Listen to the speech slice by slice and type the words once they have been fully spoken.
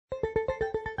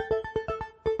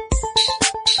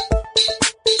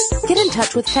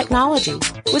touch with technology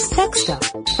with Tech Stuff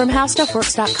from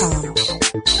HowStuffWorks.com.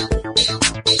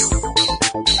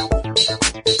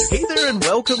 Hey there and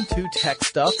welcome to Tech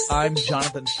Stuff. I'm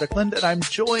Jonathan Strickland and I'm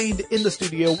joined in the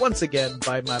studio once again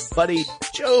by my buddy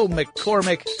Joe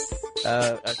McCormick,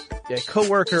 a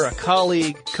co-worker, a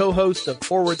colleague, co-host of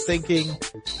Forward Thinking,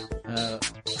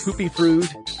 Hoopy Fruit.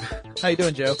 How you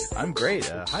doing, Joe? I'm great.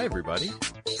 Hi, everybody.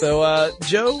 So,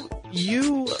 Joe,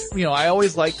 I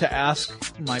always like to ask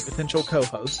my potential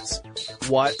co-hosts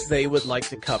what they would like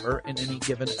to cover in any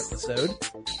given episode.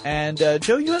 And,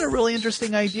 Joe, you had a really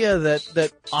interesting idea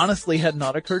that honestly had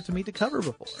not occurred to me to cover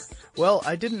before. Well,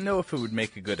 I didn't know if it would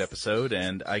make a good episode,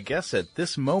 and I guess at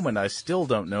this moment I still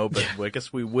don't know, but I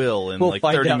guess we will in We'll like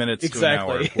find 30 out. minutes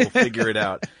Exactly. to an hour. We'll figure it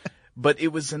out. But it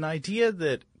was an idea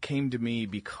that came to me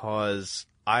because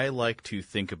I like to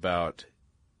think about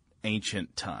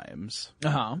ancient times.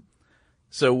 Uh-huh.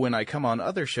 So when I come on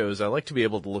other shows, I like to be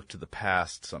able to look to the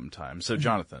past sometimes. So,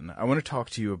 Jonathan, I want to talk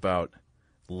to you about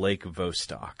Lake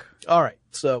Vostok. All right.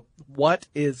 So what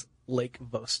is Lake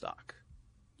Vostok?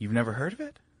 You've never heard of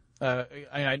it?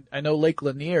 I know Lake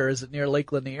Lanier. Is it near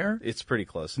Lake Lanier? It's pretty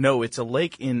close. No, it's a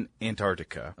lake in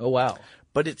Antarctica. Oh, wow.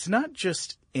 But it's not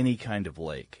just any kind of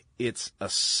lake. It's a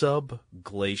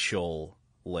subglacial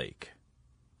lake.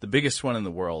 The biggest one in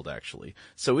the world, actually.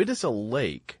 So it is a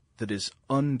lake that is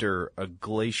under a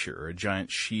glacier, a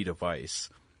giant sheet of ice.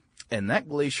 And that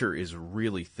glacier is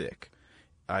really thick.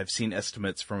 I've seen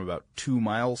estimates from about 2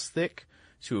 miles thick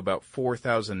to about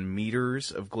 4,000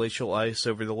 meters of glacial ice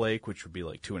over the lake, which would be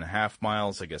like 2.5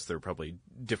 miles. I guess there are probably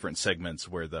different segments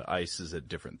where the ice is at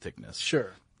different thickness.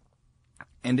 Sure.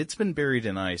 And it's been buried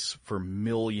in ice for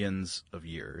millions of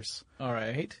years. All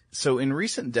right. So in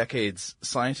recent decades,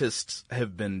 scientists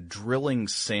have been drilling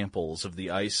samples of the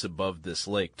ice above this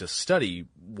lake to study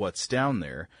what's down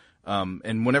there.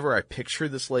 And whenever I picture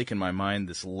this lake in my mind,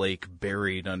 this lake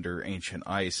buried under ancient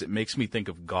ice, it makes me think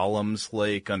of Gollum's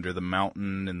lake under the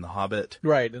mountain in The Hobbit.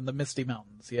 Right, in the Misty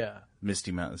Mountains, yeah.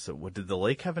 Misty Mountains. So did the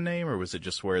lake have a name, or was it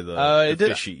just where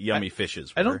the yummy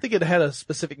fishes were? I don't think it had a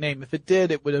specific name. If it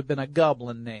did, it would have been a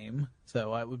goblin name.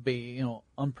 So it would be,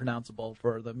 unpronounceable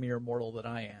for the mere mortal that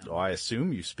I am. Oh, I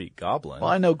assume you speak Goblin.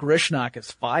 Well, I know Grishnak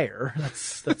is fire.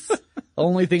 That's the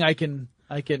only thing I can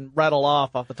rattle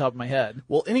off the top of my head.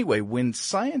 Well, anyway, when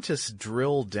scientists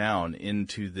drill down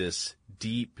into this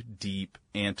deep, deep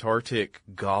Antarctic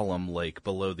Gollum Lake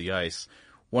below the ice,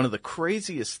 one of the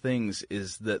craziest things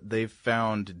is that they've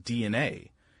found DNA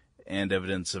and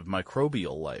evidence of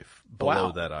microbial life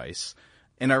below that ice.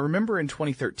 And I remember in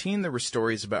 2013 there were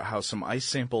stories about how some ice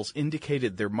samples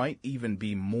indicated there might even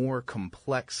be more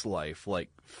complex life, like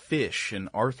fish and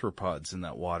arthropods in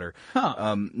that water.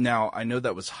 Huh. Now, I know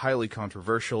that was highly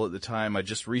controversial at the time. I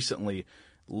just recently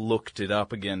looked it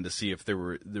up again to see if there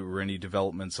were any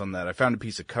developments on that. I found a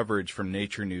piece of coverage from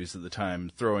Nature News at the time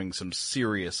throwing some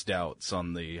serious doubts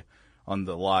on the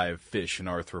live fish and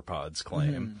arthropods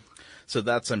claim. Mm-hmm. So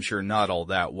that's, I'm sure, not all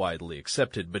that widely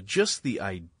accepted, but just the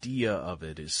idea of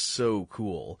it is so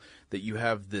cool that you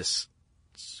have this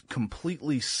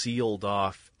completely sealed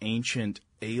off ancient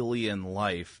alien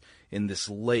life in this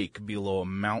lake below a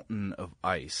mountain of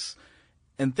ice.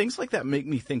 And things like that make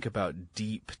me think about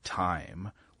deep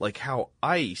time, like how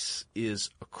ice is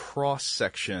a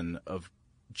cross-section of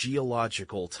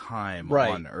geological time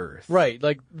on Earth. Right,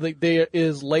 like there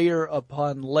is layer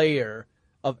upon layer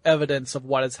of evidence of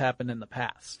what has happened in the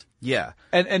past. Yeah.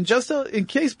 And just in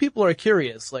case people are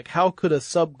curious, like how could a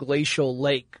subglacial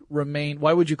lake remain?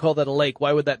 Why would you call that a lake?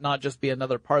 Why would that not just be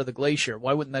another part of the glacier?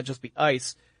 Why wouldn't that just be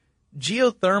ice?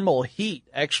 Geothermal heat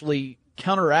actually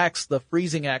counteracts the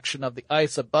freezing action of the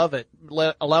ice above it,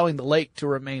 allowing the lake to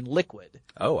remain liquid.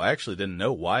 Oh, I actually didn't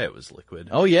know why it was liquid.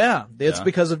 Oh yeah, it's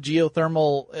because of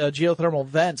geothermal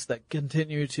vents that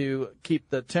continue to keep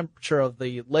the temperature of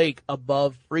the lake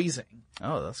above freezing.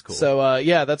 Oh, that's cool. So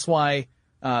that's why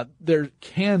there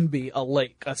can be a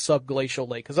lake, a subglacial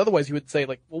lake, because otherwise you would say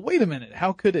like, well, wait a minute,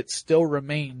 how could it still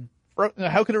remain?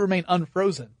 How could it remain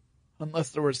unfrozen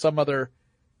unless there were some other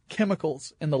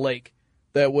chemicals in the lake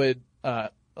that would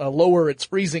lower its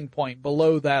freezing point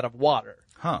below that of water?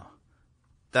 Huh.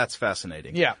 That's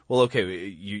fascinating. Yeah. Well, okay,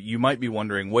 you might be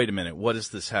wondering, wait a minute, what does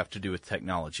this have to do with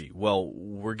technology? Well,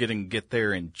 we're going to get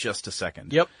there in just a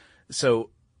second. Yep. So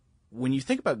when you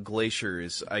think about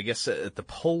glaciers, I guess at the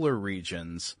polar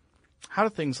regions, how do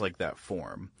things like that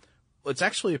form? Well, it's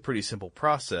actually a pretty simple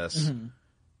process. Mm-hmm.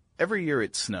 Every year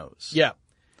it snows. Yeah.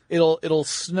 It'll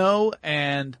snow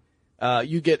and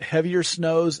you get heavier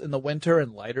snows in the winter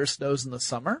and lighter snows in the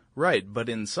summer. Right, but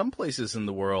in some places in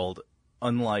the world,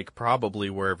 unlike probably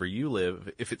wherever you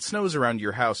live, if it snows around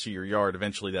your house or your yard,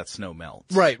 eventually that snow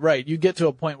melts. Right. You get to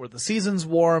a point where the season's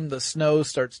warm, the snow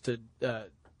starts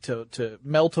to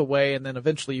melt away, and then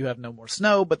eventually you have no more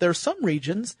snow. But there are some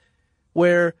regions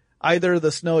where either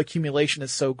the snow accumulation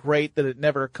is so great that it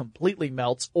never completely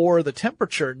melts, or the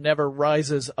temperature never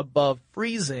rises above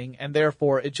freezing, and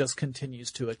therefore it just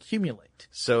continues to accumulate.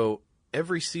 So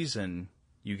every season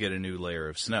you get a new layer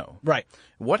of snow. Right.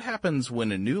 What happens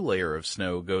when a new layer of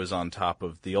snow goes on top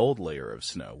of the old layer of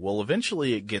snow? Well,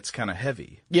 eventually it gets kind of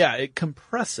heavy. Yeah, it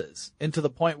compresses into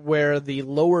the point where the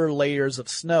lower layers of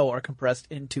snow are compressed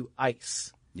into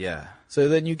ice. Yeah. So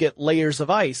then you get layers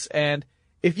of ice, and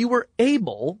if you were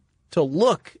able to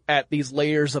look at these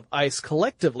layers of ice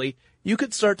collectively, you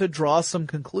could start to draw some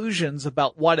conclusions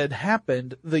about what had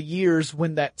happened the years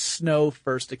when that snow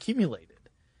first accumulated.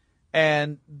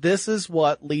 And this is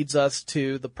what leads us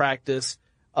to the practice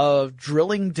of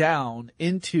drilling down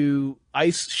into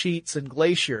ice sheets and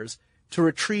glaciers to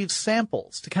retrieve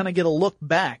samples, to kind of get a look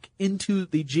back into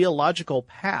the geological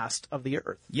past of the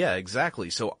Earth. Yeah, exactly.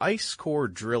 So ice core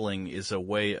drilling is a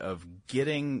way of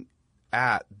getting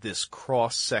at this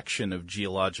cross-section of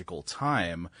geological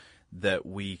time that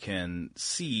we can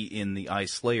see in the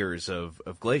ice layers of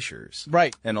glaciers.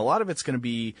 Right. And a lot of it's going to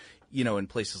be, in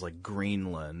places like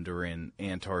Greenland or in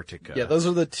Antarctica. Yeah, those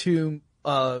are the two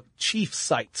chief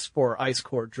sites for ice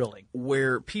core drilling.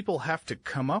 Where people have to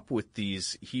come up with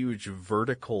these huge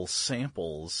vertical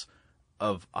samples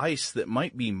of ice that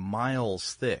might be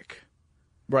miles thick.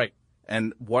 Right.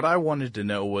 And what I wanted to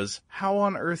know was, how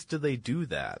on earth do they do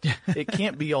that? It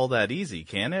can't be all that easy,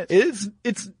 can it?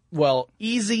 Well,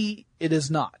 easy it is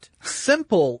not.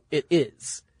 Simple it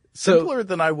is. Simpler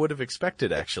than I would have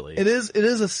expected, actually. It is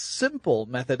a simple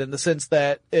method in the sense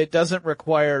that it doesn't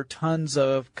require tons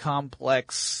of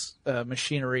complex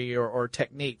machinery or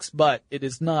techniques, but it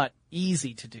is not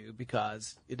easy to do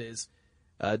because it is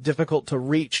difficult to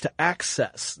reach, to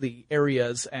access the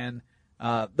areas, and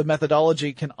the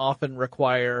methodology can often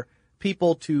require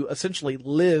people to essentially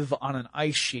live on an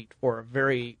ice sheet for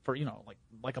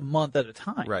like a month at a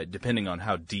time. Right, depending on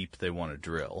how deep they want to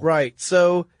drill. Right.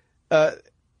 So,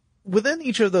 within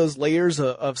each of those layers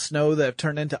of snow that have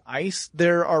turned into ice,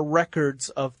 there are records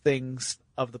of things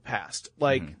of the past.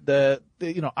 Like the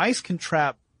ice can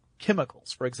trap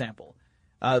chemicals, for example.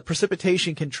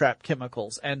 Precipitation can trap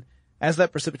chemicals. And as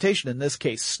that precipitation, in this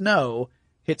case snow,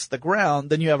 hits the ground,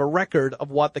 then you have a record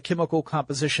of what the chemical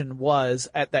composition was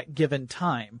at that given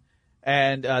time.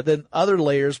 And then other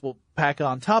layers will pack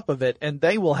on top of it, and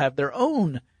they will have their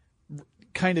own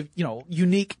kind of,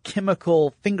 unique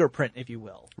chemical fingerprint, if you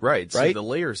will. Right. So the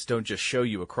layers don't just show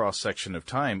you a cross-section of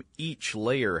time. Each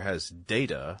layer has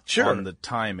data on the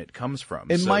time it comes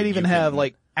from. It might even have,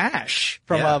 ash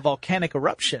from a volcanic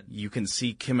eruption. You can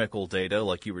see chemical data,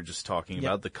 like you were just talking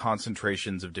about, the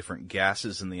concentrations of different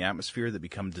gases in the atmosphere that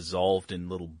become dissolved in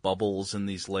little bubbles in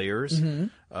these layers.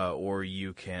 Or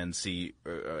you can see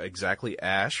exactly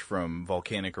ash from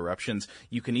volcanic eruptions.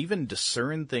 You can even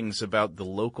discern things about the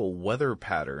local weather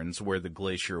patterns where the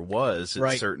glacier was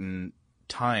at certain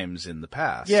times in the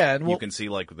past. Yeah, and you can see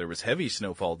there was heavy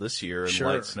snowfall this year and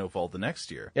light snowfall the next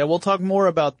year. Yeah, we'll talk more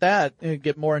about that and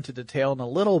get more into detail in a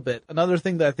little bit. Another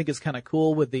thing that I think is kind of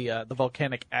cool with the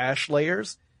volcanic ash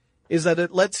layers is that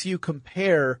it lets you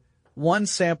compare one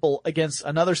sample against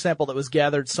another sample that was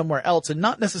gathered somewhere else, and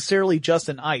not necessarily just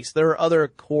in ice. There are other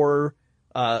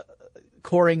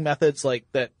coring methods like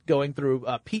that, going through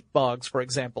peat bogs, for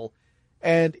example.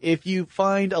 And if you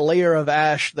find a layer of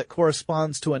ash that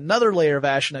corresponds to another layer of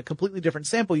ash in a completely different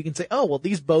sample, you can say, oh, well,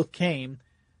 these both came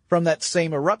from that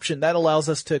same eruption. That allows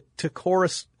us to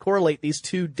correlate these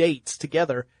two dates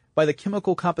together by the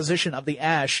chemical composition of the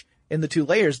ash in the two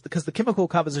layers, because the chemical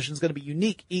composition is going to be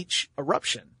unique each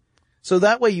eruption. So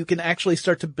that way you can actually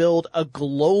start to build a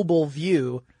global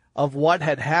view of what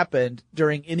had happened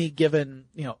during any given,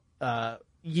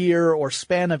 year or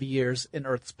span of years in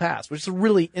Earth's past, which is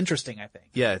really interesting, I think.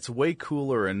 Yeah, it's way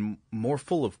cooler and more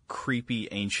full of creepy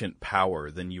ancient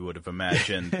power than you would have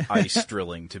imagined ice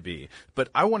drilling to be. But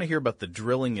I want to hear about the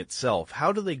drilling itself.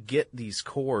 How do they get these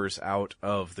cores out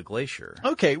of the glacier?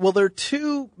 Okay, well, there are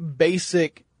two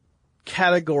basic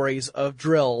categories of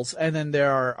drills, and then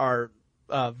there are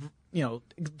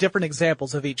different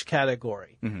examples of each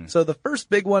category. So the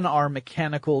first big one are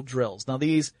mechanical drills. Now,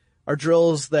 these are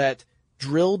drills that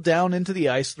drill down into the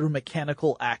ice through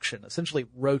mechanical action, essentially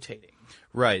rotating.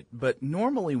 Right, but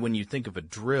normally when you think of a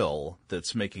drill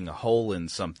that's making a hole in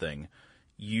something,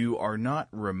 you are not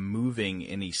removing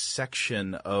any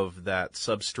section of that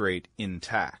substrate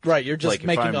intact. Right, you're just Like, if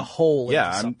making a hole into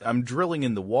Yeah, something. I'm drilling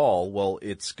in the wall. Well,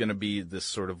 it's going to be this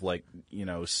sort of like,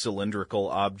 cylindrical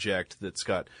object that's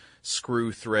got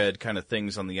screw thread kind of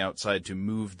things on the outside to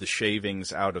move the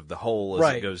shavings out of the hole as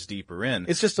Right. it goes deeper in.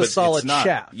 It's just a But solid it's not,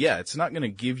 shaft. Yeah, it's not going to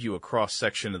give you a cross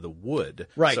section of the wood.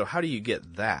 Right. So how do you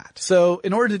get that? So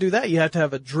in order to do that, you have to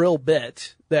have a drill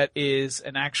bit that is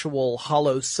an actual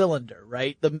hollow cylinder,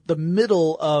 right? The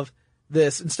middle of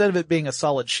this, instead of it being a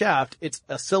solid shaft, it's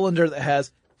a cylinder that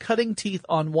has cutting teeth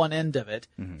on one end of it,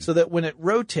 so that when it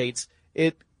rotates,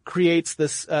 it creates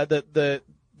this, the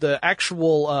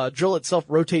actual drill itself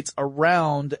rotates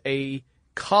around a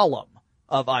column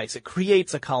of ice. It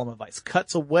creates a column of ice,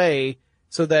 cuts away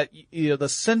so that the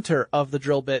center of the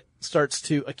drill bit starts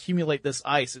to accumulate this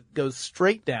ice. It goes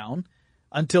straight down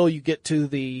until you get to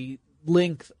the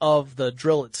length of the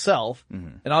drill itself.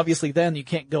 And obviously then you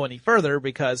can't go any further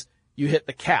because you hit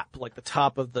the cap, like the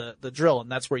top of the drill,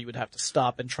 and that's where you would have to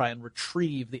stop and try and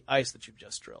retrieve the ice that you've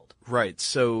just drilled. Right.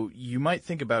 So you might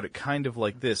think about it kind of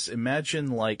like this.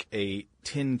 Imagine like a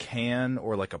tin can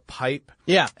or like a pipe.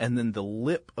 Yeah. And then the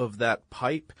lip of that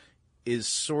pipe is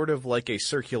sort of like a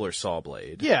circular saw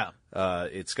blade. Yeah.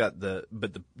 It's got the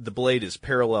blade is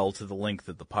parallel to the length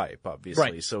of the pipe, obviously,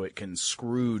 Right. so it can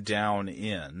screw down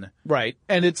in. Right.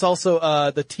 And it's also,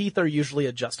 the teeth are usually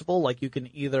adjustable, like you can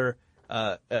either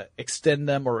extend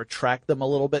them or retract them a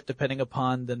little bit depending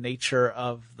upon the nature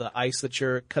of the ice that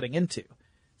you're cutting into.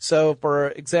 So, for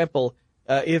example,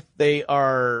 if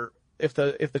the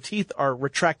teeth are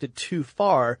retracted too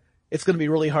far, it's going to be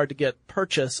really hard to get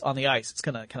purchase on the ice. It's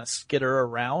going to kind of skitter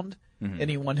around.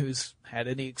 Anyone who's had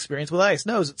any experience with ice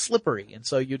knows it's slippery, and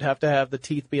so you'd have to have the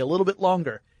teeth be a little bit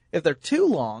longer. If they're too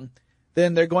long,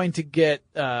 then they're going to get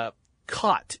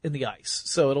caught in the ice.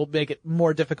 So it'll make it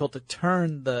more difficult to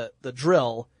turn the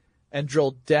drill and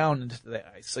drill down into the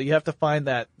ice. So you have to find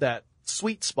that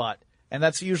sweet spot, and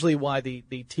that's usually why the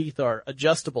teeth are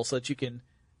adjustable so that you can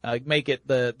make it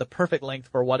the perfect length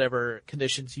for whatever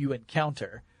conditions you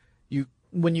encounter.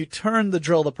 When you turn the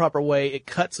drill the proper way, it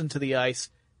cuts into the ice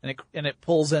and it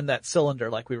pulls in that cylinder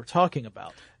like we were talking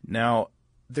about. Now,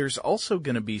 there's also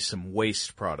going to be some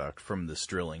waste product from this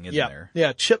drilling in there.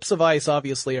 Yeah, chips of ice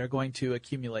obviously are going to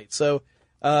accumulate. So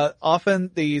often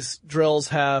these drills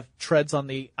have treads on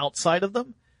the outside of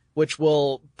them, which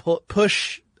will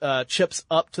push chips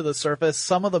up to the surface.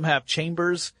 Some of them have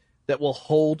chambers that will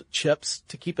hold chips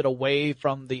to keep it away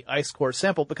from the ice core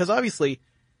sample, because obviously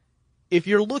if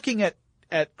you're looking at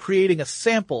creating a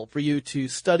sample for you to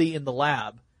study in the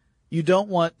lab, you don't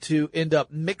want to end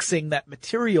up mixing that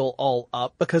material all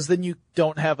up, because then you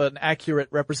don't have an accurate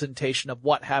representation of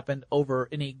what happened over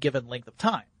any given length of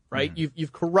time, right?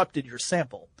 You've corrupted your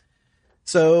sample.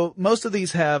 So most of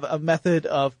these have a method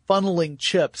of funneling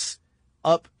chips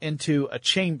up into a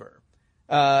chamber.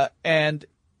 And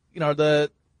the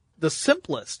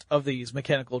simplest of these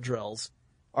mechanical drills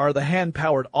are the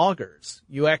hand-powered augers.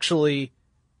 You actually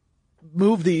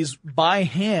move these by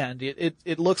hand.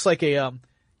 It looks like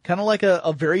kind of like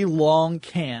a very long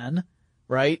can,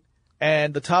 right?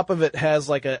 And the top of it has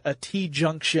like a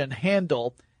T-junction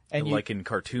handle. And like in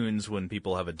cartoons when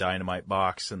people have a dynamite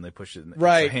box and they push it,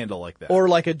 right. It's a handle like that. Or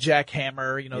like a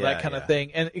jackhammer, that kind of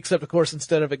thing. And except, of course,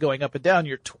 instead of it going up and down,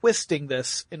 you're twisting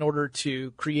this in order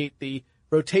to create the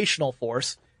rotational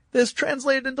force. This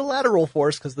translated into lateral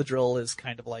force because the drill is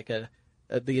kind of like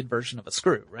the inversion of a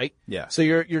screw, right? Yeah. So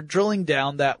you're drilling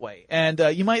down that way. And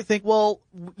you might think, well,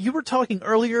 you were talking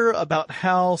earlier about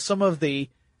how some of the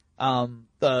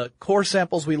core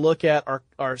samples we look at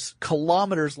are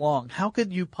kilometers long. How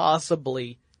could you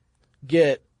possibly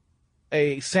get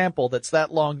a sample that's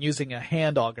that long using a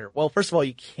hand auger? Well, first of all,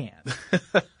 you can't.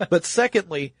 But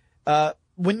secondly,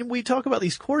 when we talk about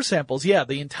these core samples, yeah,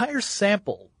 the entire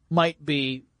sample might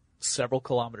be several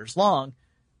kilometers long,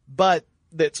 but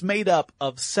that's made up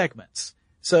of segments.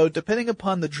 So depending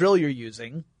upon the drill you're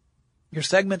using, your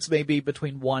segments may be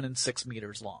between 1 and 6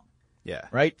 meters long. Yeah.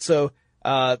 Right? So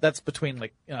that's between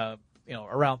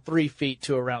around 3 feet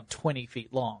to around 20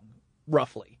 feet long,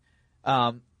 roughly.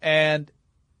 And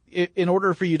in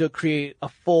order for you to create a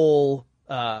full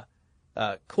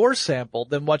core sample,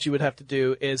 then what you would have to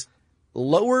do is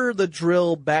lower the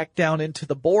drill back down into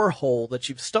the borehole that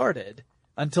you've started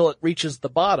until it reaches the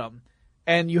bottom,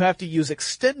 and you have to use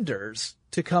extenders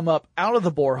to come up out of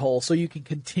the borehole so you can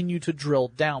continue to drill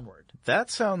downward.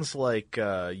 That sounds like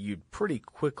you'd pretty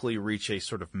quickly reach a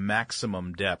sort of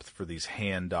maximum depth for these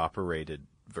hand-operated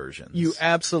versions. You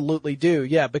absolutely do,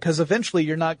 yeah, because eventually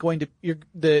you're not going to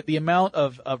the amount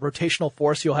of rotational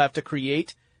force you'll have to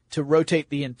create to rotate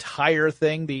the entire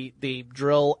thing, the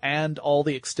drill and all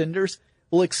the extenders,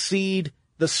 will exceed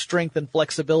the strength and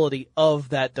flexibility of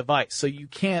that device. So you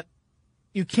can't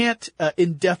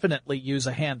indefinitely use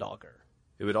a hand auger.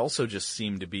 It would also just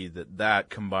seem to be that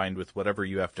combined with whatever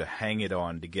you have to hang it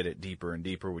on to get it deeper and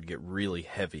deeper would get really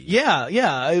heavy. Yeah.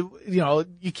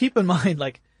 You keep in mind,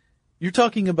 like, you're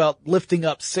talking about lifting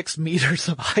up 6 meters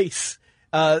of ice.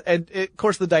 Of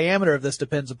course, the diameter of this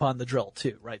depends upon the drill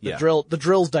too, right? The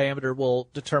drill's diameter will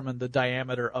determine the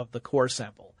diameter of the core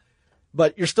sample.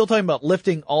 But you're still talking about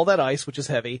lifting all that ice, which is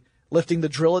heavy, lifting the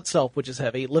drill itself, which is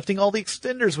heavy, lifting all the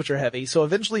extenders, which are heavy. So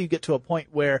eventually you get to a point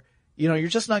where, you're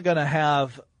just not going to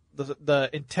have the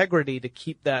integrity to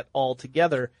keep that all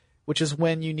together, which is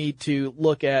when you need to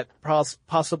look at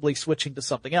possibly switching to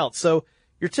something else. So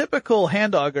your typical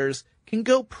hand augers can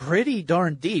go pretty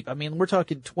darn deep. I mean, we're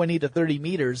talking 20 to 30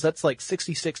 meters. That's like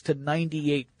 66 to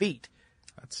 98 feet.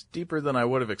 That's deeper than I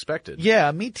would have expected.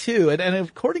 Yeah, me too. And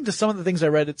according to some of the things I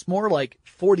read, it's more like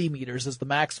 40 meters is the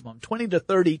maximum. 20 to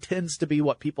 30 tends to be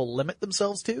what people limit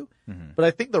themselves to. Mm-hmm. But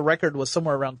I think the record was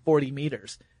somewhere around 40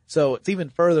 meters. So it's even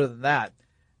further than that.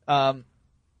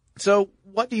 So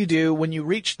what do you do when you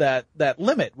reach that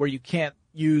limit where you can't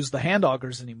use the hand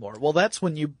augers anymore? Well, that's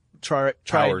when you try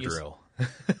power and use, drill.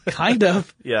 Kind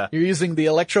of. Yeah. You're using the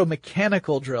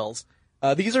electromechanical drills.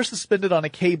 These are suspended on a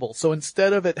cable. So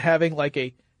instead of it having like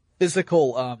a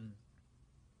physical,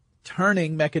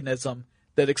 turning mechanism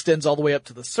that extends all the way up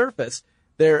to the surface,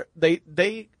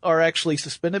 they are actually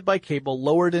suspended by cable,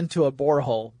 lowered into a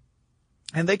borehole,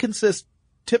 and they consist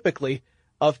typically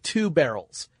of 2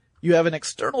 barrels. You have an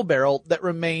external barrel that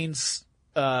remains,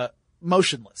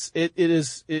 motionless.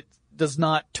 It does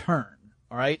not turn.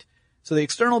 All right. So the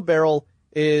external barrel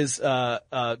is,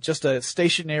 just a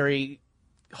stationary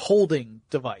holding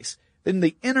device. Then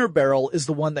the inner barrel is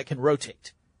the one that can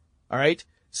rotate. All right.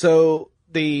 So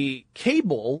the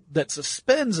cable that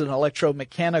suspends an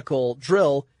electromechanical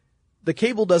drill, the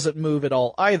cable doesn't move at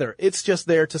all either. It's just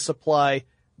there to supply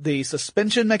the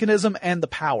suspension mechanism and the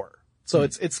power. So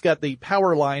it's got the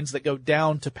power lines that go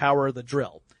down to power the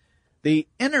drill. The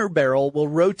inner barrel will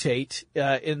rotate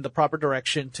in the proper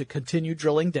direction to continue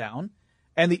drilling down.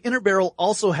 And the inner barrel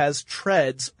also has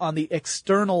treads on the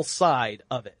external side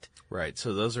of it. Right.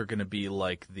 So those are going to be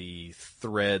like the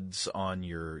threads on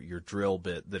your drill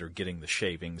bit that are getting the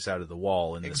shavings out of the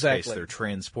wall. In this case, they're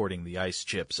transporting the ice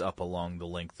chips up along the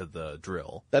length of the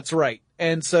drill. That's right.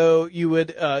 And so you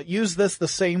would use this the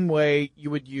same way you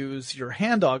would use your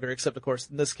hand auger, except, of course,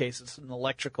 in this case, it's an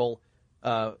electromechanical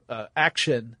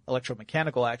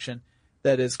action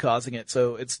that is causing it.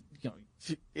 So it's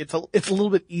it's a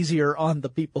little bit easier on the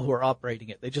people who are operating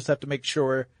it. They just have to make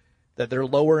sure that they're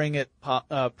lowering it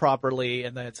properly,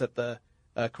 and that it's at the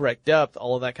correct depth,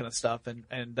 all of that kind of stuff,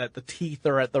 and that the teeth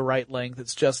are at the right length.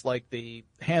 It's just like the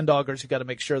hand augers. You got to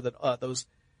make sure that those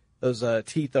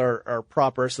teeth are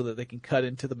proper so that they can cut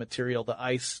into the material, the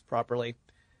ice, properly.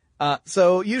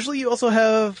 So usually you also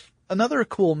have another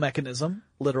cool mechanism,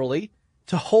 literally,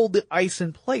 to hold the ice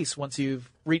in place once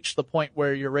you've reached the point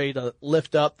where you're ready to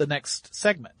lift up the next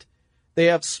segment. They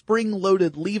have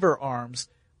spring-loaded lever arms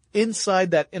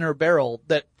inside that inner barrel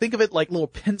that, think of it like little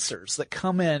pincers that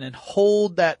come in and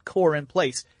hold that core in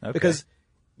place. Okay. Because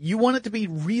you want it to be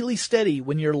really steady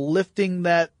when you're lifting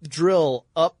that drill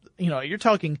up. You're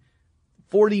talking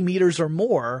 40 meters or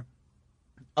more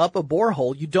up a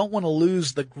borehole. You don't want to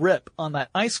lose the grip on that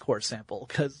ice core sample,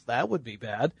 because that would be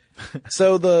bad.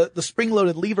 So the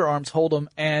spring-loaded lever arms hold them,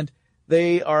 and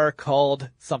they are called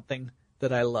something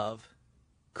that I love: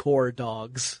 core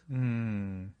dogs.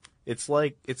 It's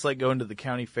like going to the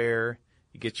county fair.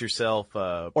 You get yourself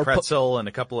a pretzel and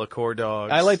a couple of core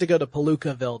dogs. I like to go to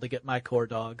Palookaville to get my core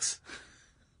dogs.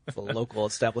 It's a local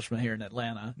establishment here in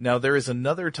Atlanta. Now, there is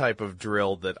another type of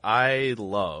drill that I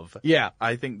love. Yeah.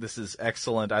 I think this is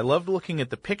excellent. I loved looking at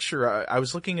the picture. I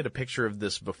was looking at a picture of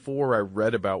this before I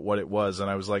read about what it was, and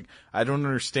I was like, I don't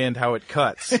understand how it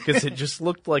cuts, because it just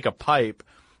looked like a pipe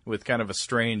with kind of a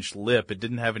strange lip. It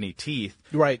didn't have any teeth.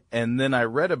 Right. And then I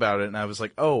read about it, and I was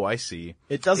like, oh, I see.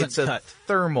 It doesn't cut. It's a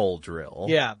thermal drill.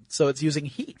 Yeah, so it's using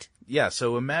heat. Yeah,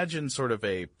 so imagine sort of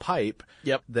a pipe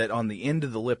that on the end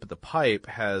of the lip of the pipe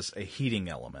has a heating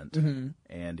element. Mm-hmm.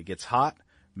 And it gets hot,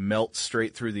 melts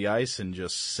straight through the ice, and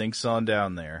just sinks on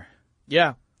down there.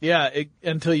 Yeah,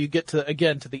 until you get to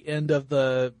the end of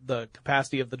the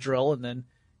capacity of the drill, and then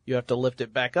you have to lift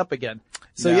it back up again.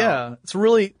 So it's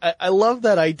really, I love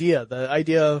that idea. The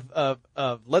idea of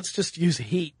let's just use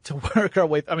heat to work our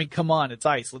way. I mean, come on, it's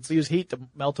ice. Let's use heat to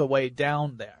melt our way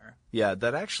down there. Yeah,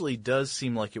 that actually does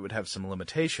seem like it would have some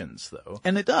limitations, though.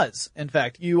 And it does. In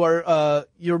fact,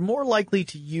 you're more likely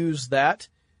to use that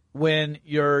when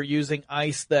you're using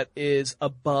ice that is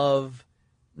above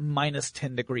minus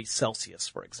 10 degrees Celsius,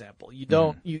 for example. You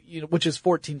don't, which is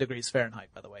 14 degrees Fahrenheit,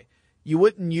 by the way. You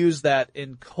wouldn't use that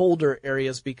in colder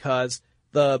areas because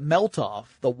the melt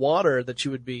off, the water that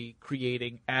you would be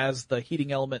creating as the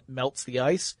heating element melts the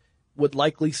ice, would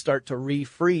likely start to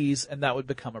refreeze, and that would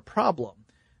become a problem.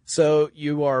 So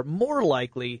you are more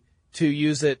likely to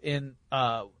use it in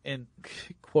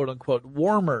quote unquote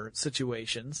warmer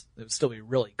situations. It would still be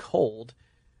really cold.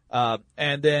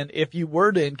 And then if you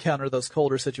were to encounter those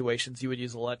colder situations, you would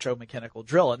use electromechanical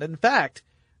drill. And in fact,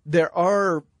 there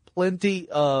are plenty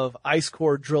of ice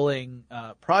core drilling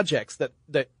projects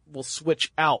that will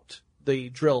switch out the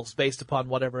drills based upon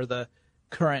whatever the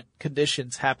current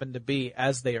conditions happen to be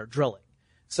as they are drilling.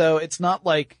 So it's not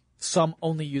like some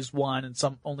only use one and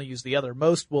some only use the other.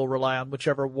 Most will rely on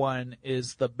whichever one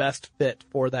is the best fit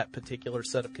for that particular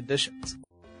set of conditions.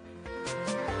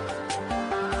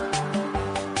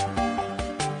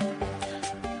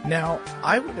 Now,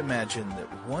 I would imagine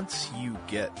that once you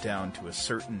get down to a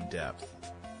certain depth,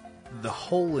 the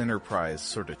whole enterprise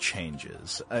sort of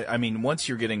changes. I mean, once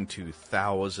you're getting to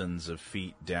thousands of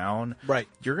feet down, right,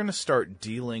 you're going to start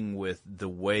dealing with the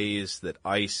ways that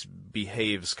ice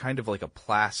behaves kind of like a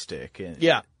plastic.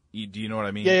 Yeah. Do you know what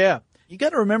I mean? Yeah. You got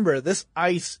to remember, this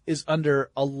ice is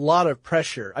under a lot of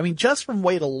pressure. I mean, just from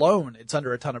weight alone, it's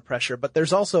under a ton of pressure, but there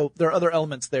are other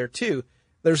elements there too.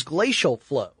 There's glacial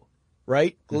flow,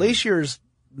 right? Mm-hmm. Glaciers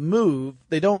move.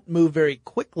 They don't move very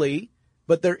quickly,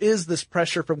 but there is this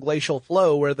pressure from glacial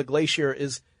flow where the glacier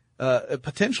is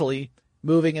potentially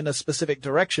moving in a specific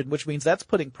direction, which means that's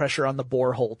putting pressure on the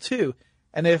borehole too.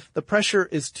 And if the pressure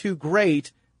is too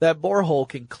great, that borehole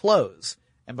can close.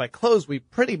 And by close, we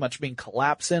pretty much mean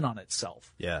collapse in on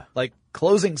itself. Yeah. Like,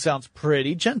 closing sounds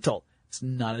pretty gentle. It's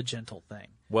not a gentle thing.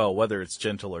 Well, whether it's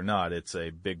gentle or not, it's a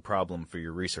big problem for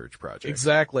your research project.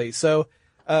 Exactly. So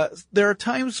there are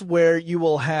times where you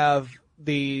will have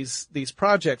these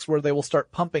projects where they will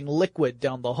start pumping liquid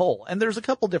down the hole. And there's a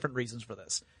couple different reasons for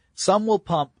this. Some will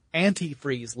pump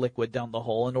antifreeze liquid down the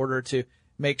hole in order to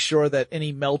make sure that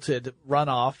any melted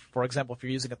runoff, for example, if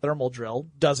you're using a thermal drill,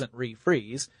 doesn't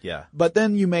refreeze. Yeah. But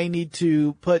then you may need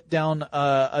to put down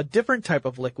a different type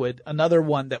of liquid, another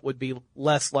one that would be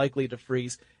less likely to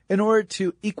freeze, in order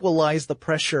to equalize the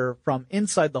pressure from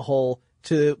inside the hole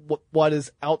to what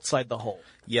is outside the hole.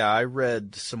 Yeah, I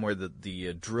read somewhere that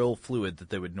the drill fluid that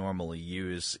they would normally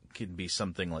use can be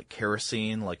something like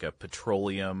kerosene, like a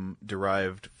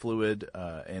petroleum-derived fluid,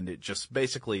 and it just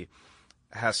basically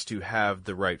has to have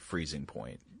the right freezing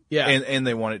point. Yeah. And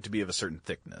they want it to be of a certain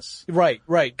thickness. Right.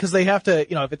 Because they have to,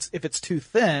 if it's too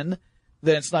thin,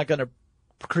 then it's not going to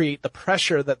create the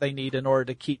pressure that they need in order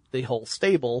to keep the hole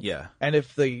stable. Yeah. And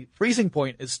if the freezing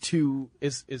point is too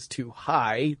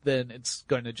high, then it's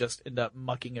going to just end up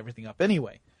mucking everything up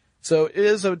anyway. So it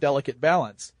is a delicate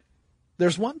balance.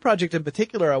 There's one project in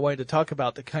particular I wanted to talk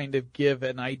about to kind of give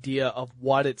an idea of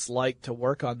what it's like to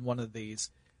work on one of these.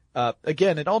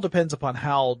 Again, it all depends upon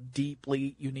how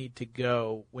deeply you need to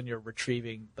go when you're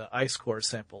retrieving the ice core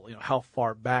sample. How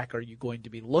far back are you going to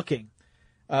be looking?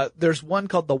 There's one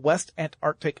called the West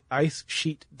Antarctic Ice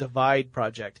Sheet Divide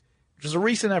Project, which is a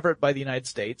recent effort by the United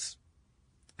States,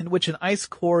 in which an ice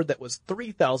core that was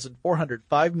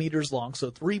 3,405 meters long,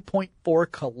 so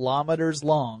 3.4 kilometers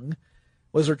long,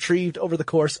 was retrieved over the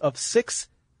course of 6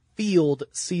 field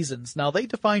seasons. Now, they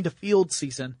defined a field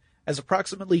season as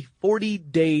approximately 40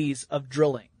 days of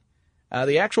drilling.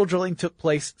 The actual drilling took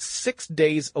place 6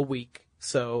 days a week,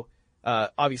 so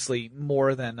obviously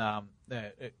more than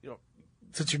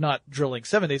since you're not drilling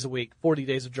 7 days a week, 40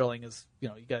 days of drilling is, you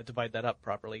got to divide that up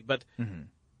properly. But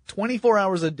 24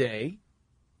 hours a day,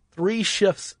 3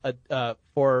 shifts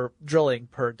for drilling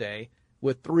per day,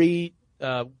 with 3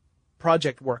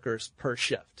 project workers per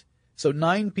shift. So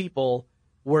 9 people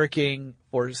working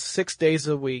for 6 days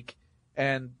a week,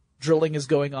 and drilling is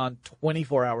going on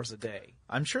 24 hours a day.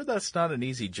 I'm sure that's not an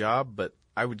easy job, but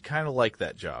I would kind of like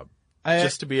that job.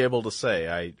 Just to be able to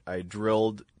say I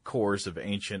drilled cores of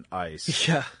ancient ice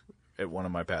at one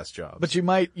of my past jobs. But you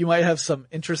might have some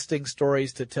interesting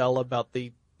stories to tell about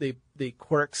the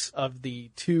quirks of the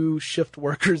 2 shift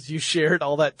workers you shared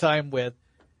all that time with,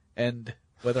 and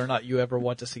whether or not you ever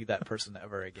want to see that person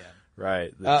ever again.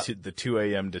 Right. The 2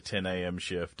 a.m. to 10 a.m.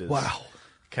 shift is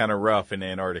kind of rough in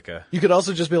Antarctica. You could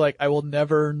also just be like, I will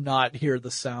never not hear the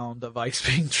sound of ice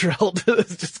being drilled.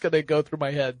 It's just going to go through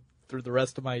my head through the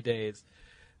rest of my days.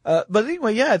 But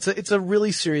anyway, it's a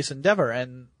really serious endeavor,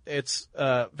 and it's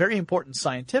very important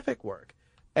scientific work.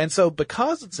 And so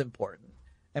because it's important,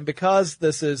 and because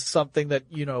this is something that,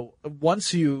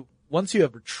 once you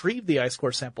have retrieved the ice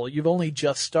core sample, you've only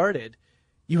just started,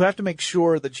 you have to make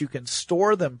sure that you can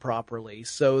store them properly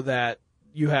so that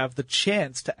you have the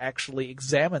chance to actually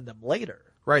examine them later.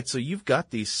 Right, so you've got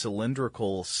these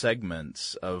cylindrical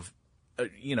segments of,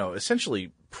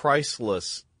 essentially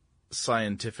priceless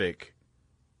scientific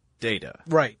data.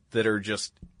 Right. That are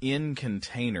just in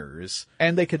containers.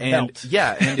 And they could melt.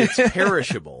 Yeah, and it's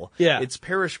perishable. Yeah. It's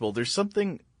perishable. There's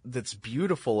something that's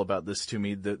beautiful about this to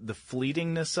me, the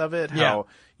fleetingness of it, how,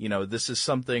 this is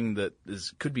something that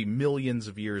could be millions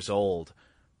of years old,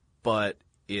 but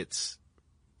it's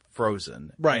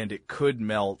frozen. Right. And it could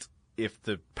melt if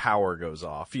the power goes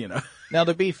off, Now,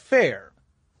 to be fair,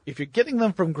 if you're getting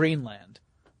them from Greenland,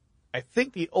 I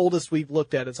think the oldest we've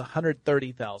looked at is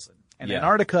 130,000. And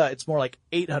Antarctica, it's more like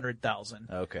 800,000.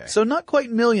 Okay. So not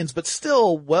quite millions, but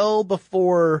still well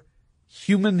before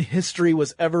human history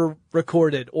was ever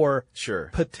recorded or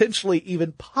potentially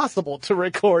even possible to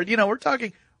record. We're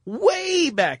talking way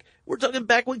back. We're talking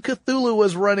back when Cthulhu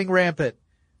was running rampant.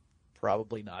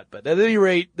 Probably not, but at any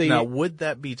rate, now, would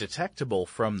that be detectable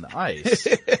from the ice?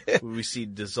 Would we see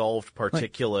dissolved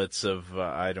particulates of,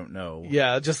 I don't know.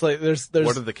 Yeah, just like there's.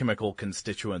 What are the chemical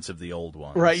constituents of the old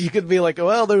ones? Right, you could be like,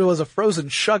 well, there was a frozen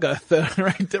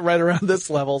Shuggoth right around this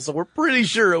level, so we're pretty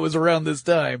sure it was around this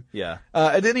time. Yeah.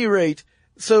 At any rate,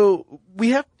 so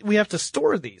we have to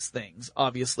store these things,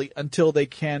 obviously, until they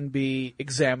can be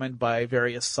examined by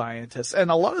various scientists.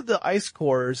 And a lot of the ice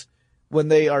cores, when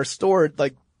they are stored,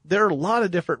 there are a lot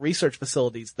of different research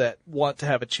facilities that want to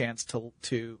have a chance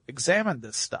to examine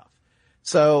this stuff.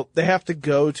 So they have to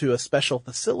go to a special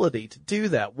facility to do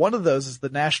that. One of those is the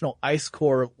National Ice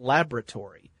Core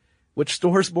Laboratory, which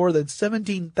stores more than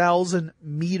 17,000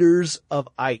 meters of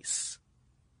ice.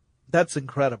 That's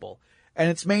incredible.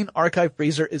 And its main archive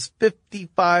freezer is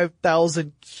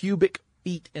 55,000 cubic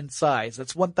feet in size.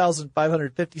 That's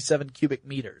 1,557 cubic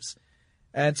meters.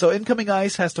 And so incoming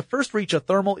ice has to first reach a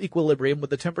thermal equilibrium with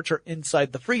the temperature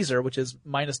inside the freezer, which is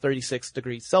minus 36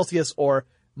 degrees Celsius or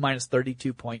minus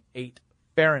 32.8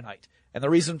 Fahrenheit. And the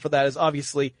reason for that is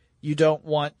obviously you don't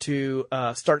want to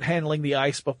start handling the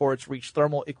ice before it's reached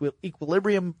thermal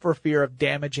equilibrium for fear of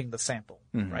damaging the sample,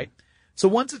 right? So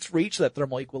once it's reached that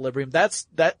thermal equilibrium, that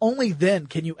only then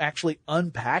can you actually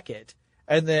unpack it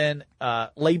and then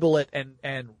label it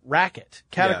and rack it,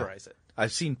 categorize it.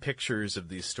 I've seen pictures of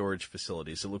these storage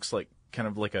facilities. It looks like kind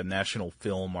of like a National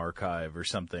Film Archive or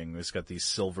something. It's got these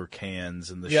silver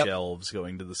cans and the shelves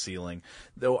going to the ceiling.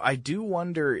 Though I do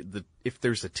wonder if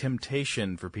there's a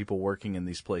temptation for people working in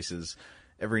these places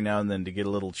every now and then to get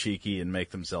a little cheeky and make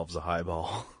themselves a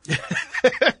highball.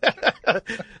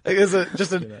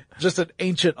 Just an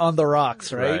ancient on the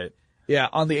rocks, right? Yeah,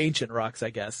 on the ancient rocks, I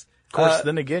guess. Of course,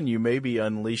 then again, you may be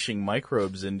unleashing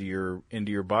microbes into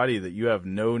your body that you have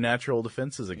no natural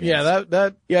defenses against.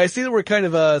 Yeah, I see that we're kind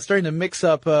of starting to mix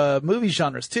up movie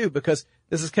genres too, because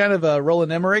this is kind of a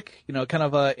Roland Emmerich, kind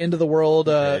of a end of the world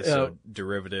so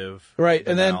derivative. Right,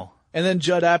 and then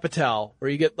Judd Apatow, where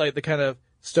you get like the kind of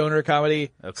stoner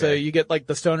comedy. Okay. So you get like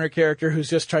the stoner character who's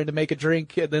just trying to make a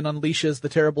drink and then unleashes the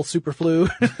terrible super flu.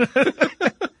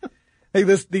 Like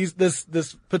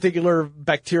this particular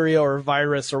bacteria or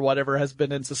virus or whatever has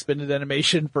been in suspended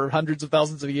animation for hundreds of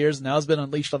thousands of years and now has been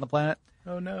unleashed on the planet.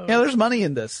 Oh no. Yeah, there's money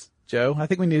in this, Joe. I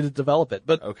think we need to develop it.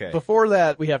 But before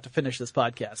that, we have to finish this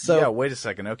podcast. So yeah, wait a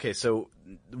second. Okay, so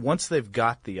once they've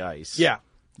got the ice,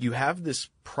 you have this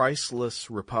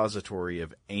priceless repository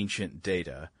of ancient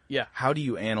data. Yeah. How do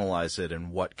you analyze it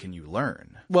and what can you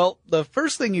learn? Well, the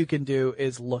first thing you can do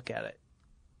is look at it.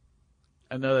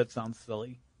 I know that sounds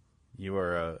silly. You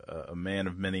are a man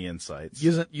of many insights.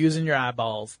 Using your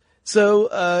eyeballs.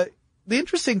 So, the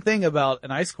interesting thing about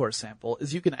an ice core sample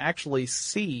is you can actually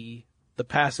see the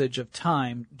passage of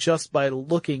time just by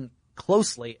looking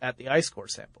closely at the ice core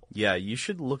sample. Yeah, you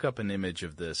should look up an image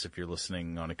of this if you're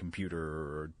listening on a computer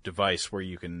or device where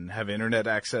you can have internet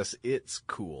access. It's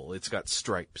cool. It's got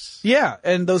stripes. Yeah,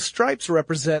 and those stripes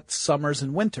represent summers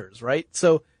and winters, right?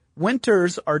 So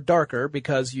winters are darker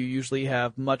because you usually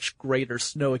have much greater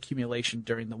snow accumulation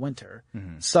during the winter.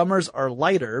 Mm-hmm. Summers are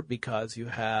lighter because you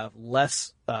have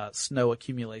less snow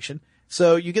accumulation.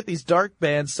 So you get these dark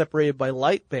bands separated by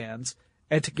light bands,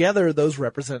 and together those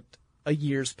represent a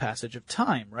year's passage of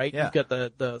time, right? Yeah. You've got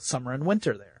the summer and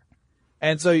winter there.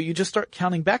 And so you just start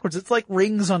counting backwards. It's like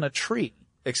rings on a tree.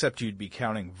 Except you'd be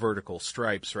counting vertical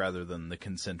stripes rather than the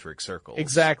concentric circles.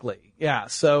 Exactly. Yeah.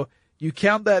 So you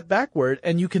count that backward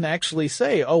and you can actually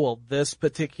say, oh, well, this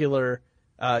particular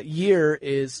year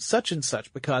is such and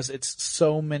such because it's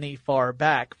so many far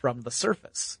back from the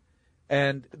surface.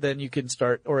 And then you can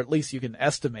start, or at least you can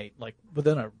estimate, like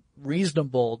within a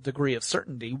reasonable degree of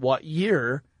certainty, what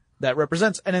year that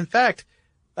represents. And in fact,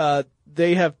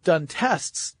 they have done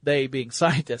tests, they being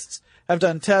scientists, have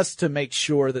done tests to make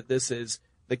sure that this is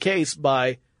the case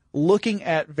by looking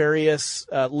at various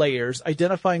layers,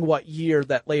 identifying what year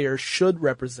that layer should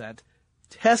represent,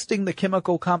 testing the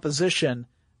chemical composition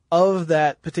of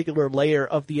that particular layer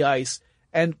of the ice,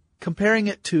 and comparing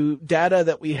it to data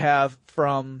that we have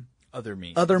from other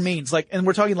means. Like, and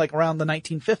we're talking like around the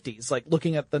 1950s, like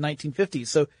looking at the 1950s.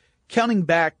 So counting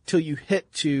back till you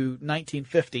hit to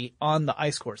 1950 on the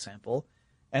ice core sample,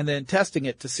 and then testing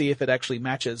it to see if it actually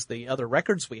matches the other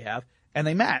records we have, and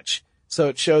they match. So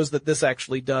it shows that this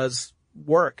actually does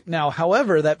work. Now,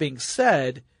 however, that being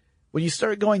said, when you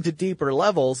start going to deeper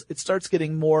levels, it starts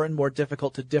getting more and more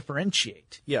difficult to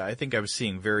differentiate. Yeah, I think I was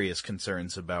seeing various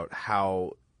concerns about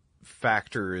how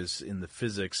factors in the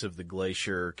physics of the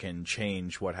glacier can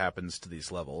change what happens to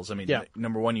these levels. I mean,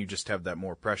 number one, you just have that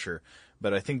more pressure,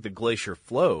 but I think the glacier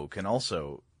flow can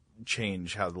also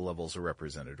change how the levels are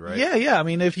represented, right? Yeah. I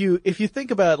mean, if you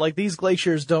think about it, like these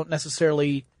glaciers don't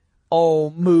necessarily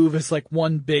all move as like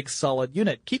one big solid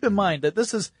unit. Keep in mind that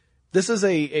this is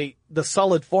the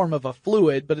solid form of a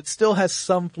fluid, but it still has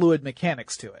some fluid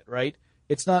mechanics to it, right?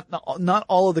 It's not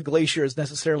all of the glacier is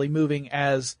necessarily moving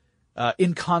as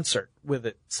in concert with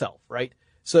itself, right?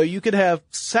 So you could have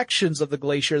sections of the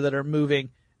glacier that are moving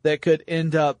that could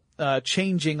end up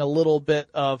changing a little bit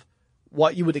of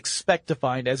what you would expect to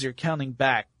find as you're counting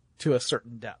back to a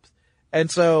certain depth.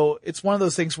 And so it's one of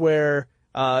those things where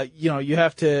you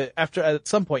have to, at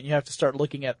some point, you have to start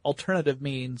looking at alternative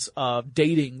means of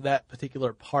dating that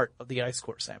particular part of the ice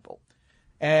core sample.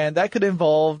 And that could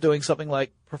involve doing something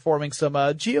like performing some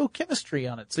geochemistry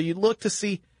on it. So you look to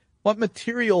see what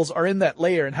materials are in that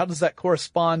layer and how does that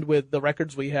correspond with the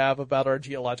records we have about our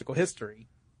geological history.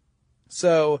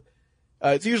 So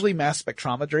it's usually mass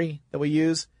spectrometry that we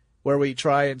use, where we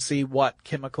try and see what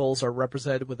chemicals are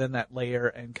represented within that layer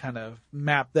and kind of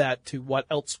map that to what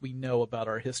else we know about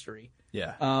our history.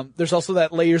 Yeah. There's also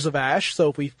that layers of ash.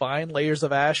 So if we find layers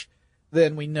of ash,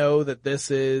 then we know that this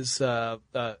is, a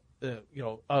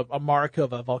mark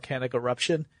of a volcanic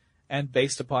eruption. And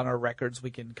based upon our records,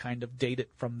 we can kind of date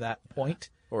it from that point.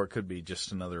 Or it could be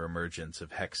just another emergence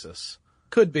of Hexus.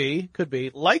 Could be.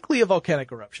 Likely a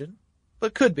volcanic eruption,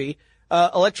 but could be.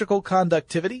 Electrical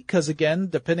conductivity, because again,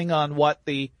 depending on what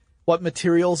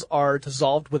materials are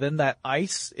dissolved within that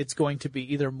ice, it's going to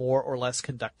be either more or less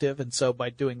conductive. And so by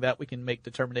doing that, we can make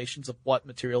determinations of what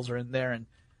materials are in there and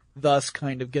thus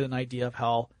kind of get an idea of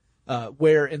how,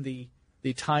 where in the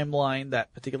timeline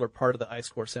that particular part of the ice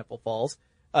core sample falls.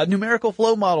 Numerical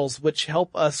flow models, which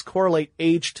help us correlate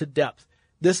age to depth.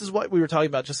 This is what we were talking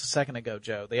about just a second ago,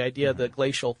 Joe. The idea of the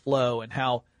glacial flow and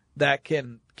how that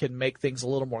can make things a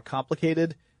little more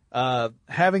complicated.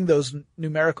 Having those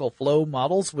numerical flow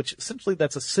models, which essentially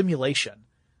that's a simulation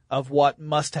of what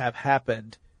must have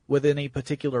happened within a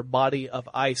particular body of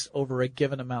ice over a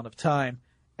given amount of time.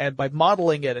 And by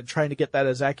modeling it and trying to get that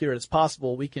as accurate as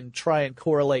possible, we can try and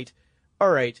correlate,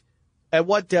 all right, at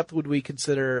what depth would we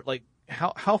consider, like,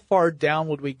 how far down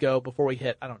would we go before we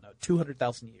hit,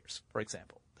 200,000 years, for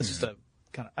example. This is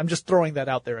I'm just throwing that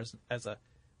out there as a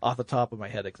off the top of my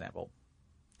head example.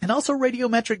 And also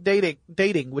radiometric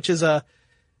dating, which is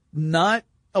not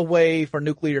a way for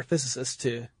nuclear physicists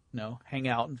to, hang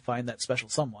out and find that special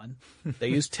someone. They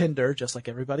use Tinder just like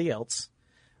everybody else.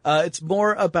 It's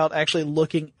more about actually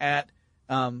looking at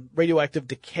radioactive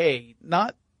decay.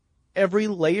 Not every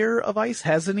layer of ice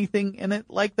has anything in it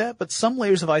like that, but some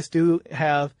layers of ice do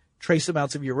have trace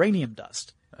amounts of uranium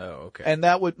dust. Oh, okay. And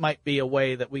that might be a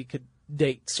way that we could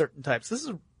date certain types. This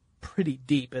is pretty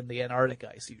deep in the Antarctic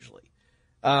ice usually.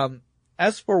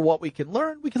 As for what we can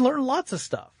learn lots of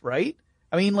stuff, right?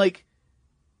 I mean, like,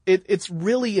 it's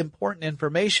really important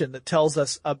information that tells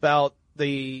us about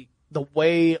the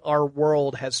way our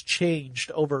world has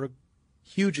changed over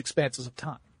huge expanses of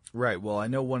time. Right. Well, I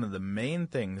know one of the main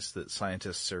things that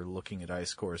scientists are looking at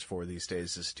ice cores for these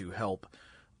days is to help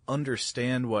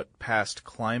understand what past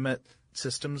climate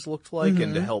systems looked like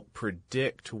and to help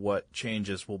predict what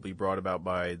changes will be brought about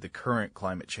by the current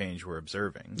climate change we're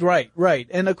observing. Right.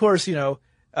 And of course, you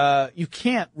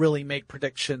can't really make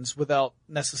predictions without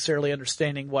necessarily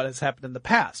understanding what has happened in the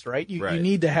past, right? You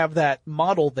need to have that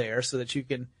model there so that you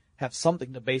can have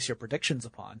something to base your predictions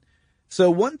upon. So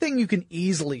one thing you can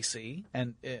easily see,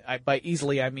 and by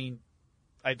easily I mean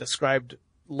I described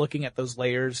looking at those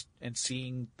layers and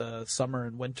seeing the summer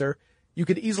and winter, you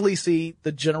could easily see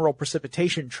the general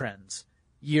precipitation trends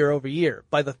year over year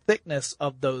by the thickness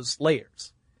of those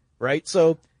layers, right?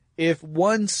 So if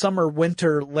one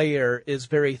summer-winter layer is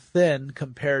very thin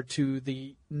compared to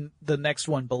the next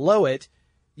one below it,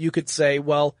 you could say,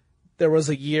 well, there was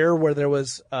a year where there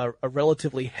was a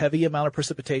relatively heavy amount of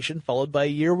precipitation, followed by a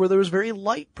year where there was very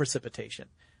light precipitation.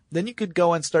 Then you could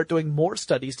go and start doing more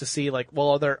studies to see, like, well,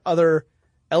 are there other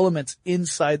elements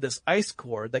inside this ice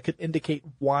core that could indicate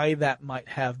why that might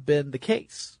have been the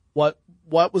case? What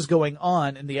was going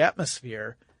on in the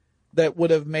atmosphere that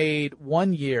would have made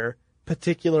one year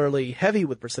particularly heavy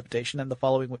with precipitation and the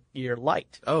following year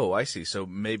light? Oh, I see. So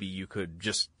maybe you could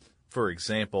just, for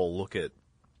example, look at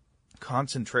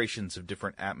concentrations of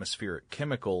different atmospheric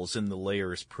chemicals in the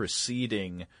layers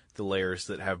preceding the layers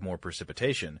that have more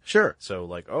precipitation. Sure. So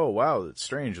like, oh wow, it's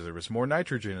strange. There was more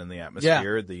nitrogen in the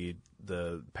atmosphere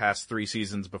the past 3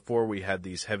 seasons before we had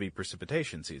these heavy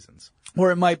precipitation seasons.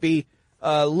 Or it might be,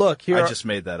 look, here I just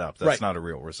made that up. That's Right. not a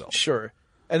real result. Sure.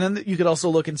 And then you could also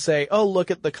look and say, oh, look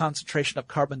at the concentration of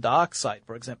carbon dioxide,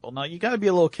 for example. Now, you got to be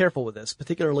a little careful with this,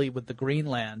 particularly with the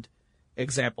Greenland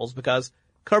examples, because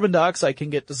carbon dioxide can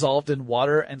get dissolved in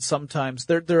water, and sometimes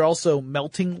there are also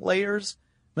melting layers.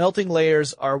 Melting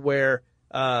layers are where,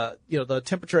 the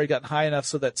temperature had gotten high enough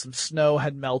so that some snow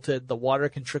had melted, the water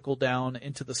can trickle down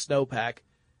into the snowpack,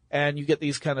 and you get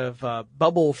these kind of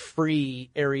bubble-free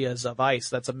areas of ice.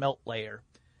 That's a melt layer.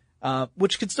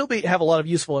 Which can still have a lot of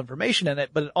useful information in it,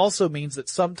 but it also means that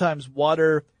sometimes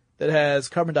water that has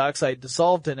carbon dioxide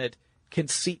dissolved in it can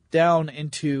seep down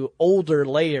into older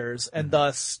layers and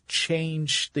thus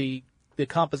change the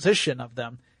composition of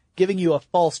them, giving you a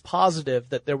false positive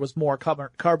that there was more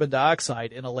carbon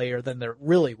dioxide in a layer than there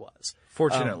really was.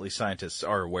 Fortunately, scientists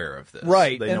are aware of this.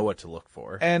 Right. They know what to look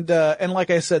for. And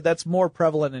like I said, that's more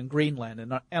prevalent in Greenland.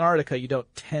 In Antarctica, you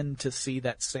don't tend to see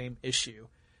that same issue.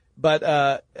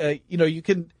 But, you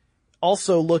can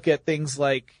also look at things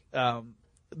like,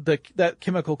 that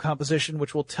chemical composition,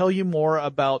 which will tell you more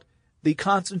about the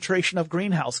concentration of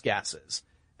greenhouse gases,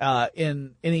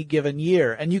 in any given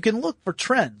year. And you can look for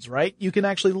trends, right? You can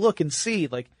actually look and see,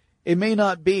 like, it may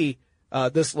not be,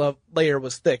 this layer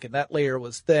was thick and that layer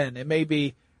was thin. It may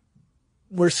be,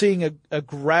 we're seeing a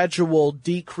gradual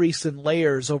decrease in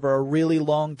layers over a really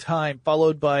long time,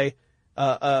 followed by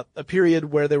a period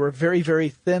where there were very, very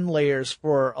thin layers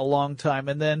for a long time,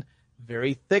 and then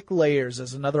very thick layers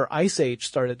as another ice age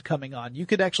started coming on. You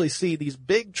could actually see these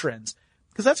big trends,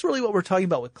 because that's really what we're talking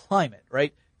about with climate,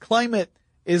 right? Climate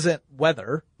isn't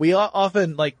weather. We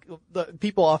often,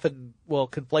 people often will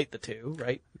conflate the two,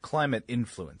 right? Climate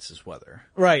influences weather.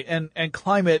 Right, and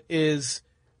climate is,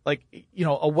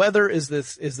 a weather is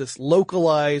this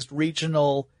localized,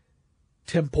 regional,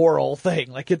 temporal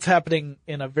thing. Like, it's happening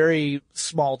in a very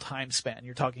small time span.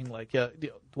 You're talking like,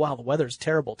 wow, the weather's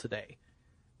terrible today.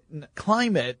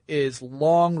 Climate is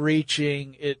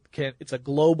long-reaching. It's a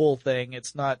global thing.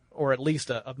 It's not, or at least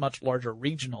a much larger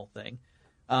regional thing.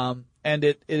 And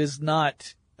it is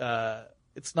not,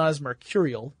 it's not as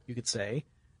mercurial, you could say,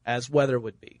 as weather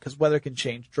would be, because weather can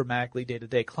change dramatically day to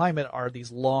day. Climate are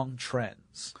these long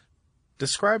trends.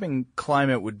 Describing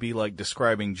climate would be like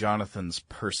describing Jonathan's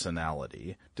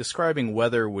personality. Describing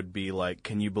weather would be like,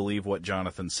 can you believe what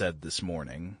Jonathan said this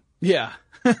morning? Yeah.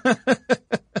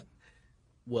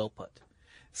 Well put.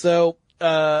 So,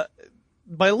 by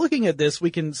looking at this,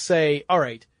 we can say, all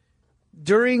right,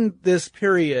 during this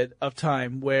period of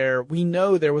time where we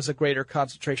know there was a greater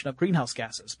concentration of greenhouse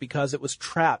gases because it was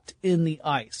trapped in the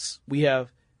ice, we've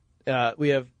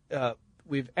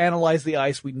analyzed the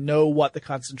ice. We know what the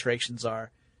concentrations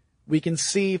are. We can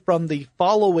see from the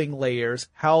following layers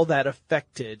how that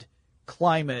affected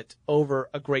climate over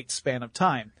a great span of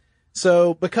time.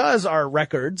 So because our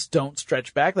records don't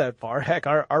stretch back that far, heck,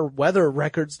 our weather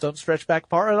records don't stretch back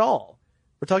far at all.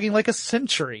 We're talking like a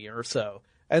century or so.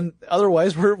 And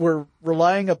otherwise we're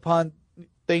relying upon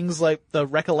things like the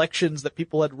recollections that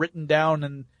people had written down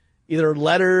in either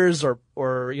letters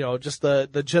or just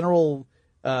the general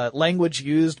language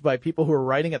used by people who were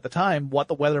writing at the time, what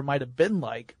the weather might have been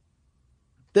like.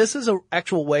 This is an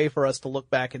actual way for us to look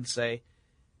back and say,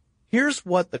 here's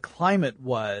what the climate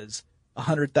was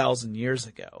 100,000 years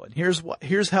ago, and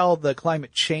here's how the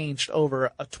climate changed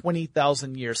over a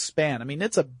 20,000 year span. I mean,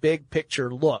 it's a big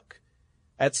picture look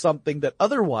at something that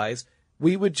otherwise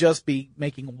we would just be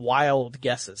making wild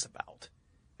guesses about.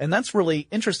 And that's really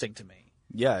interesting to me.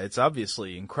 Yeah, it's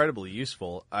obviously incredibly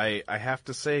useful. I have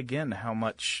to say again how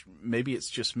much, maybe it's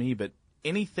just me, but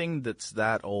anything that's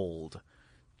that old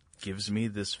gives me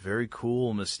this very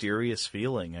cool, mysterious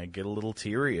feeling. I get a little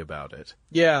teary about it.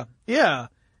 Yeah.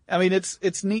 I mean,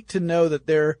 it's neat to know that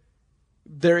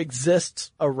there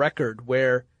exists a record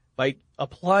where, by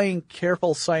applying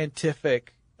careful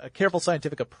scientific a careful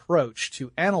scientific approach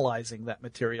to analyzing that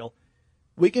material,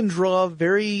 we can draw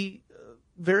very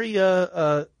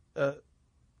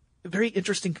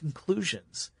interesting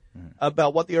conclusions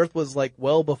about what the Earth was like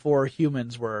well before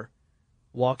humans were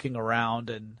walking around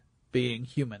and being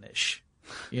humanish.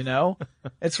 You know,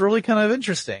 it's really kind of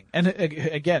interesting. And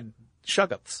again,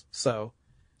 Shuggups. So,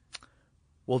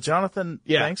 well, Jonathan,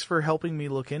 Yeah. thanks for helping me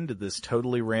look into this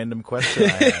totally random question I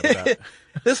had about,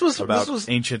 this was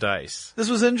ancient ice. This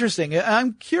was interesting.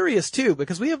 I'm curious too,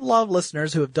 because we have a lot of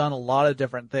listeners who have done a lot of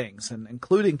different things, and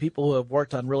including people who have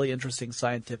worked on really interesting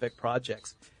scientific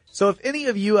projects. So if any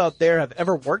of you out there have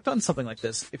ever worked on something like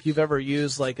this, if you've ever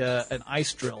used like an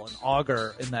ice drill, an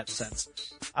auger in that sense,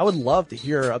 I would love to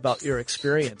hear about your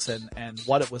experience and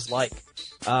what it was like.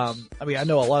 I mean, I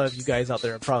know a lot of you guys out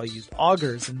there have probably used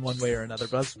augers in one way or another,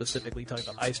 but I'm specifically talking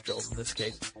about ice drills in this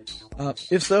case.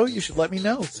 If so, you should let me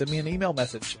know. Send me an email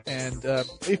message. And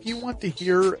if you want to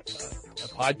hear a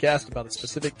podcast about a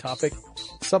specific topic,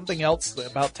 something else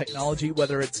about technology,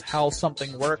 whether it's how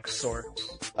something works or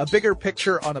a bigger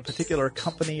picture on a particular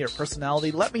company or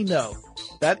personality, let me know.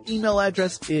 That email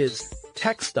address is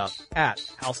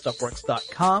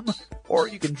techstuff@howstuffworks.com, or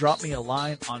you can drop me a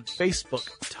line on Facebook,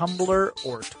 Tumblr,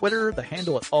 or Twitter. The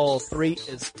handle at all three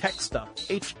is TechStuff,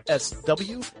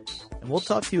 HSW, and we'll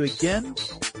talk to you again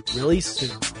really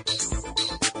soon.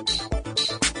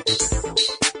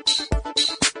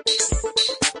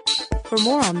 For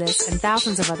more on this and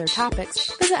thousands of other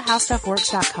topics, visit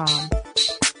howstuffworks.com.